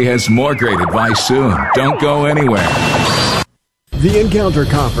 Dr. Ray has more great advice soon. Don't go anywhere. The Encounter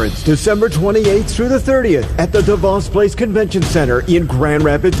Conference, December 28th through the 30th at the DeVos Place Convention Center in Grand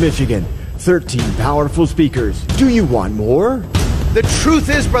Rapids, Michigan. 13 powerful speakers. Do you want more? The truth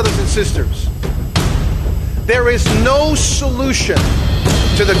is, brothers and sisters, there is no solution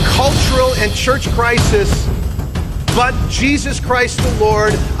to the cultural and church crisis but Jesus Christ the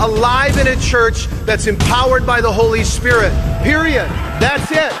Lord, alive in a church that's empowered by the Holy Spirit. Period.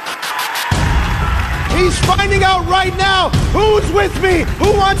 That's it. He's finding out right now who's with me,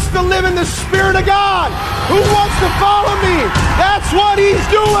 who wants to live in the Spirit of God, who wants to follow me. That's what he's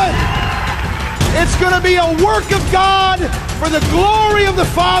doing. It's going to be a work of God for the glory of the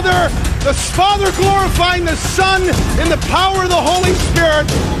Father glorifying the Son in the power of the Holy Spirit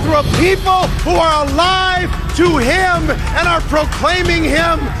through a people who are alive to Him and are proclaiming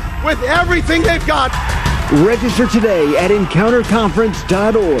Him with everything they've got. Register today at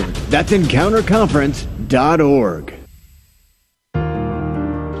EncounterConference.org. That's EncounterConference.org.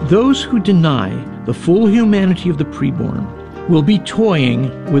 Those who deny the full humanity of the preborn will be toying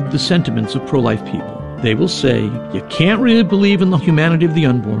with the sentiments of pro-life people. They will say, you can't really believe in the humanity of the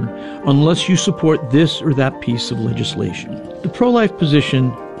unborn unless you support this or that piece of legislation. The pro-life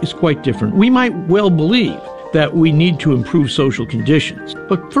position is quite different. We might well believe that we need to improve social conditions.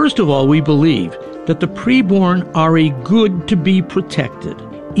 But first of all, we believe that the preborn are a good to be protected,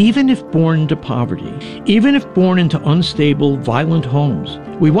 even if born into poverty, even if born into unstable, violent homes.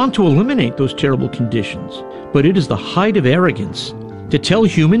 We want to eliminate those terrible conditions, but it is the height of arrogance to tell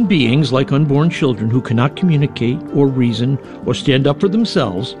human beings like unborn children who cannot communicate or reason or stand up for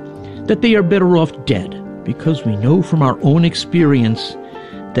themselves that they are better off dead, because we know from our own experience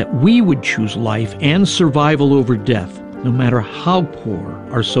that we would choose life and survival over death, no matter how poor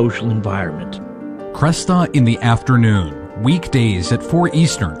our social environment. Cresta in the afternoon, weekdays at 4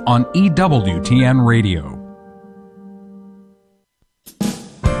 Eastern on EWTN Radio.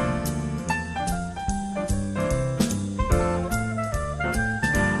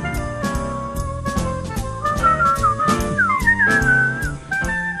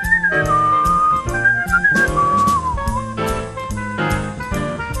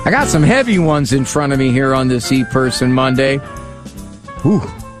 I got some heavy ones in front of me here on this E-Person Monday. Whew,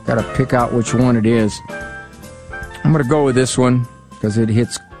 gotta pick out which one it is. I'm gonna go with this one because it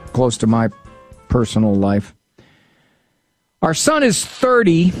hits close to my personal life. Our son is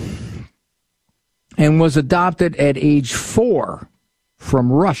 30, and was adopted at age 4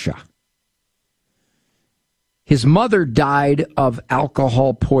 from Russia. His mother died of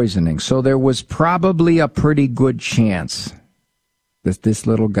alcohol poisoning, so there was probably a pretty good chance that this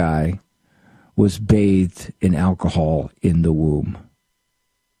little guy was bathed in alcohol in the womb.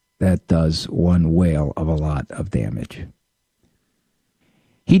 That does one whale of a lot of damage.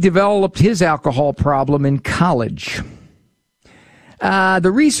 He developed his alcohol problem in college.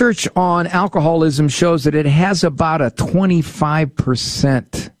 The research on alcoholism shows that it has about a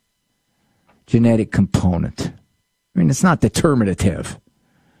 25% genetic component. I mean, it's not determinative,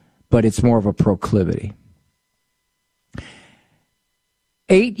 but it's more of a proclivity.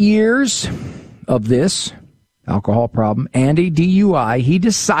 8 years of this alcohol problem and a DUI, he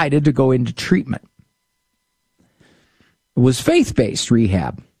decided to go into treatment. It was faith-based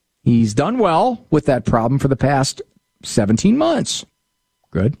rehab. He's done well with that problem for the past 17 months.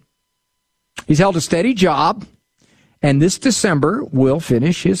 Good. He's held a steady job, and this December will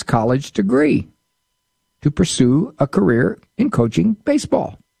finish his college degree to pursue a career in coaching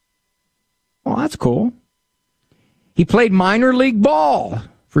baseball. Well, that's cool. He played minor league ball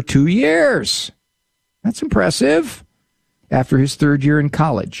for 2 years. That's impressive after his third year in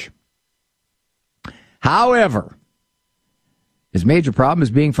college. However, his major problem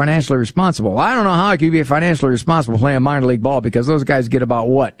is being financially responsible. I don't know how I could be financially responsible playing minor league ball because those guys get about,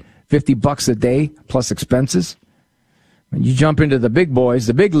 what, $50 a day plus expenses? When you jump into the big boys,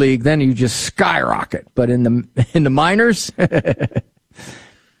 the big league, then you just skyrocket. But in the minors,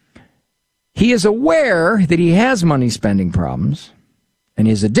 he is aware that he has money spending problems and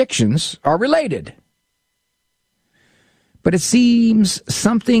his addictions are related. But it seems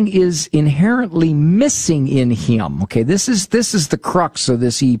something is inherently missing in him. Okay, this is the crux of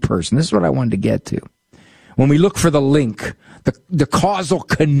this E-person. This is what I wanted to get to. When we look for the link, the causal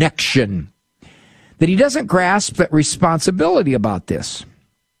connection, that he doesn't grasp that responsibility about this.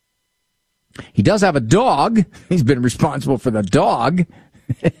 He does have a dog. He's been responsible for the dog.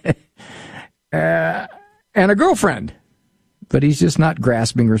 And a girlfriend. But he's just not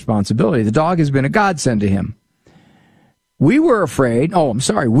grasping responsibility. The dog has been a godsend to him. We are afraid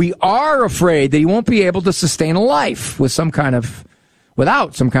that he won't be able to sustain a life without some kind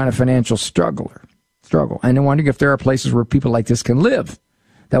of financial struggle. And I'm wondering if there are places where people like this can live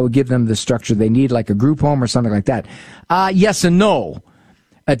that would give them the structure they need, like a group home or something like that. Yes and no.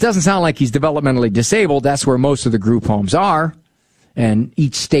 It doesn't sound like he's developmentally disabled. That's where most of the group homes are. And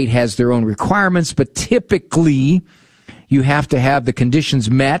each state has their own requirements, but typically you have to have the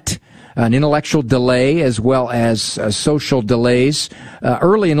conditions met, an intellectual delay as well as social delays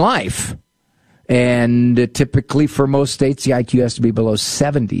early in life. And typically for most states, the IQ has to be below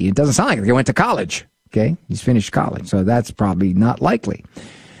 70. It doesn't sound like he went to college. Okay, he's finished college, so that's probably not likely.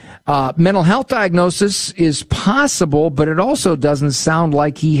 Mental health diagnosis is possible, but it also doesn't sound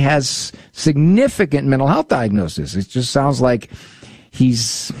like he has significant mental health diagnosis. It just sounds like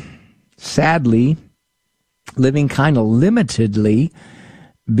he's sadly living kind of limitedly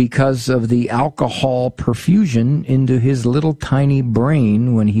because of the alcohol perfusion into his little tiny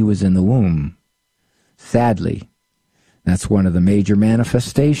brain when he was in the womb. Sadly, that's one of the major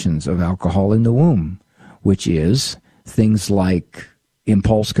manifestations of alcohol in the womb, which is things like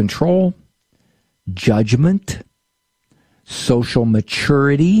impulse control, judgment, social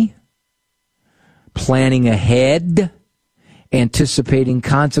maturity, planning ahead, anticipating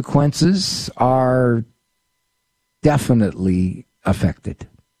consequences are definitely affected.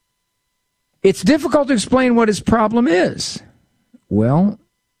 It's difficult to explain what his problem is. Well,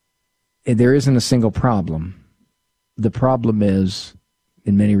 there isn't a single problem. The problem is,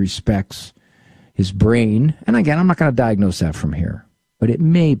 in many respects, his brain, and again, I'm not going to diagnose that from here, but it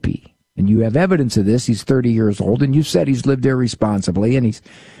may be. And you have evidence of this. He's 30 years old, and you said he's lived irresponsibly, and he's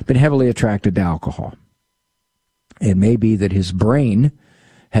been heavily attracted to alcohol. It may be that his brain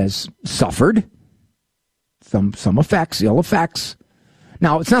has suffered some effects, ill effects.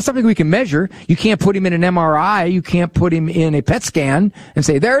 Now, it's not something we can measure. You can't put him in an MRI. You can't put him in a PET scan and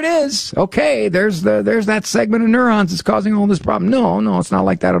say, there it is. Okay, there's that segment of neurons that's causing all this problem. No, it's not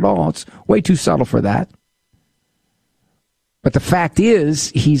like that at all. It's way too subtle for that. But the fact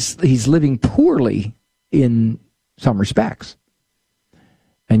is, he's living poorly in some respects.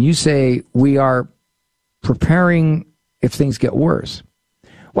 And you say, we are preparing if things get worse.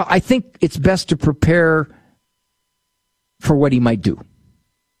 Well, I think it's best to prepare for what he might do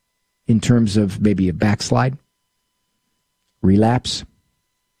in terms of maybe a backslide, relapse,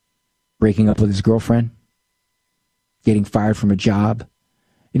 breaking up with his girlfriend, getting fired from a job.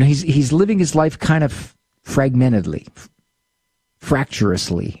 You know, he's living his life kind of fragmentedly,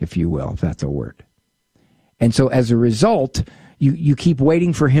 fracturously, if you will, if that's a word. And so as a result, you keep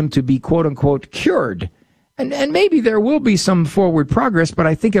waiting for him to be, quote unquote, cured. And maybe there will be some forward progress, but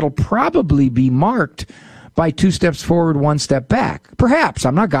I think it'll probably be marked by 2 steps forward, 1 step back. Perhaps.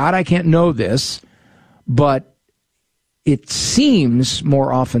 I'm not God. I can't know this. But it seems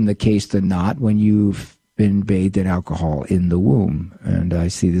more often the case than not when you've been bathed in alcohol in the womb. And I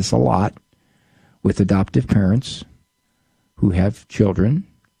see this a lot with adoptive parents who have children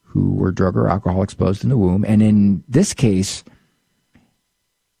who were drug or alcohol exposed in the womb. And in this case,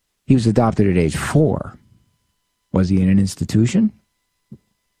 he was adopted at age 4. Was he in an institution?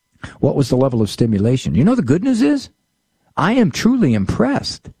 What was the level of stimulation? You know, the good news is, I am truly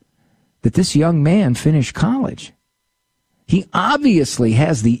impressed that this young man finished college. He obviously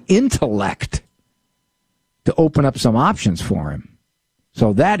has the intellect to open up some options for him.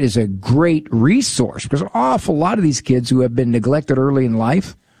 So that is a great resource, because an awful lot of these kids who have been neglected early in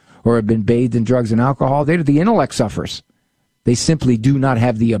life or have been bathed in drugs and alcohol, they're the intellect sufferers. They simply do not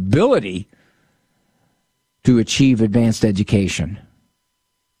have the ability to achieve advanced education.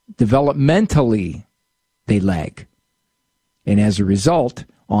 Developmentally, they lag. And as a result,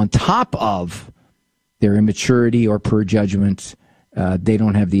 on top of their immaturity or poor judgment, they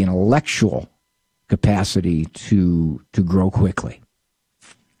don't have the intellectual capacity to grow quickly.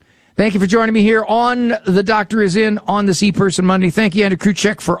 Thank you for joining me here on The Doctor Is In on this E-Person Monday. Thank you, Andrew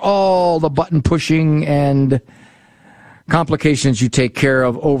Kruchek, for all the button pushing and complications you take care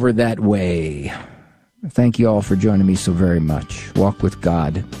of over that way. Thank you all for joining me so very much. Walk with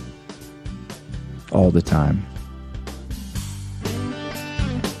God all the time.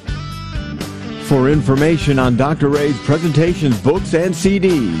 For information on Dr. Ray's presentations, books, and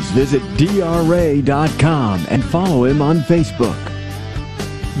CDs, visit drray.com and follow him on Facebook.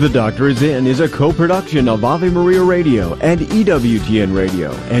 The Doctor Is In is a co-production of Ave Maria Radio and EWTN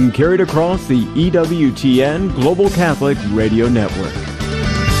Radio and carried across the EWTN Global Catholic Radio Network.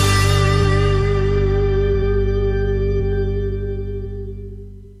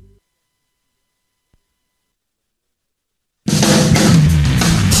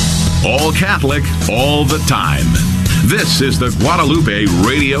 All Catholic, all the time. This is the Guadalupe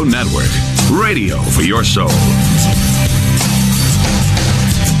Radio Network. Radio for your soul.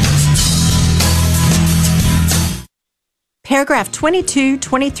 Paragraph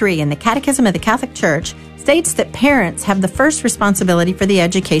 2223 in the Catechism of the Catholic Church states that parents have the first responsibility for the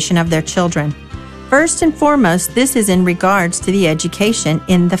education of their children. First and foremost, this is in regards to the education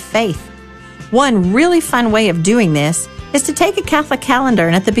in the faith. One really fun way of doing this is to take a Catholic calendar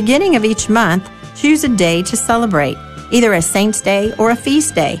and at the beginning of each month, choose a day to celebrate, either a Saint's Day or a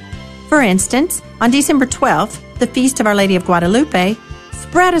feast day. For instance, on December 12th, the Feast of Our Lady of Guadalupe,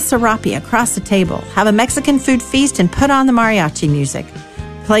 spread a serape across the table, have a Mexican food feast, and put on the mariachi music.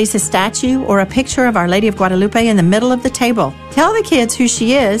 Place a statue or a picture of Our Lady of Guadalupe in the middle of the table. Tell the kids who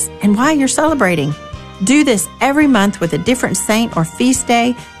she is and why you're celebrating. Do this every month with a different saint or feast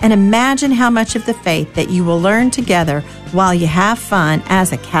day, and imagine how much of the faith that you will learn together while you have fun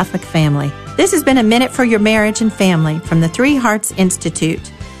as a Catholic family. This has been A Minute for Your Marriage and Family from the Three Hearts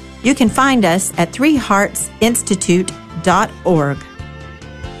Institute. You can find us at threeheartsinstitute.org.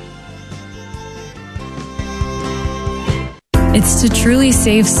 It's to truly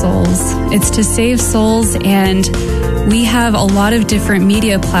save souls. It's to save souls, and we have a lot of different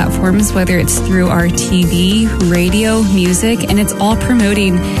media platforms, whether it's through our TV, radio, music, and it's all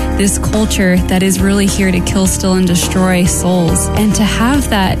promoting this culture that is really here to kill, steal, and destroy souls. And to have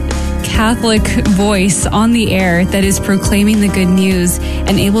that Catholic voice on the air that is proclaiming the good news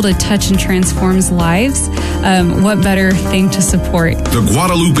and able to touch and transform lives, what better thing to support? The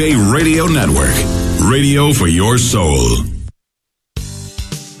Guadalupe Radio Network. Radio for your soul.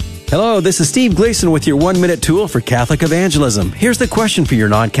 Hello, this is Steve Gleason with your 1-minute tool for Catholic evangelism. Here's the question for your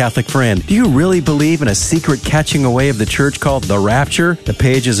non-Catholic friend. Do you really believe in a secret catching away of the church called the rapture? The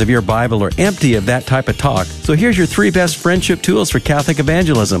pages of your Bible are empty of that type of talk. So here's your 3 best friendship tools for Catholic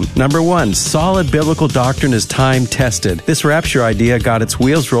evangelism. Number 1, solid biblical doctrine is time-tested. This rapture idea got its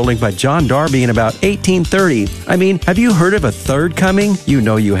wheels rolling by John Darby in about 1830. I mean, have you heard of a third coming? You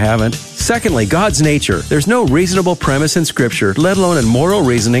know you haven't. Secondly, God's nature. There's no reasonable premise in Scripture, let alone in moral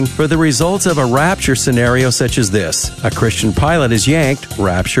reasoning, for the results of a rapture scenario such as this. A Christian pilot is yanked,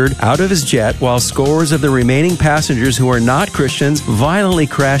 raptured, out of his jet while scores of the remaining passengers who are not Christians violently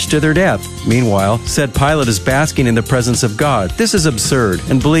crash to their death. Meanwhile, said pilot is basking in the presence of God. This is absurd,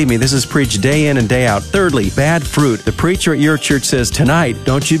 and believe me, this is preached day in and day out. Thirdly, bad fruit. The preacher at your church says, tonight,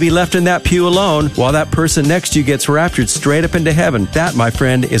 don't you be left in that pew alone while that person next to you gets raptured straight up into heaven. That, my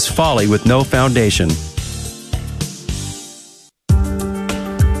friend, is folly with no foundation.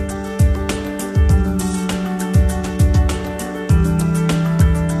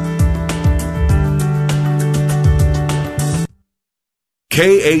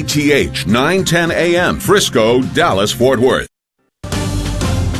 KATH 910 AM, Frisco, Dallas, Fort Worth.